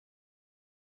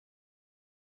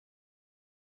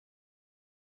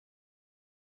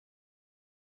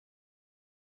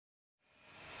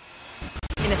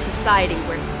society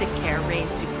where sick care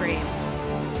reigns supreme,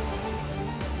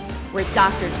 where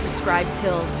doctors prescribe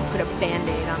pills to put a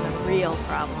Band-Aid on the real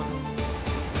problem.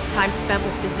 Time spent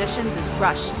with physicians is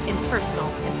rushed, impersonal,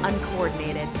 and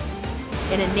uncoordinated.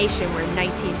 In a nation where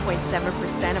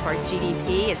 19.7% of our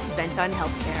GDP is spent on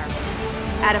healthcare,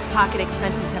 out-of-pocket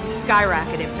expenses have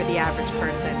skyrocketed for the average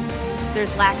person.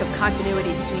 There's lack of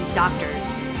continuity between doctors,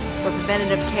 where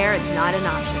preventative care is not an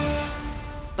option.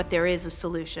 But there is a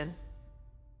solution.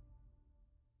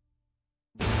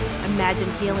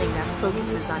 Imagine healing that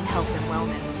focuses on health and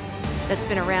wellness, that's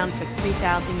been around for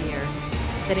 3,000 years,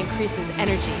 that increases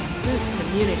energy, boosts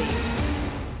immunity.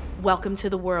 Welcome to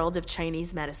the world of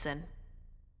Chinese medicine.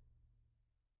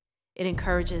 It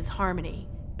encourages harmony,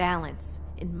 balance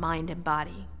in mind and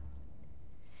body.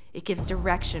 It gives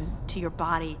direction to your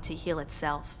body to heal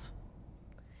itself.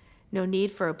 No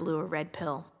need for a blue or red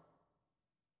pill.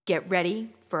 Get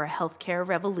ready for a healthcare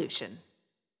revolution.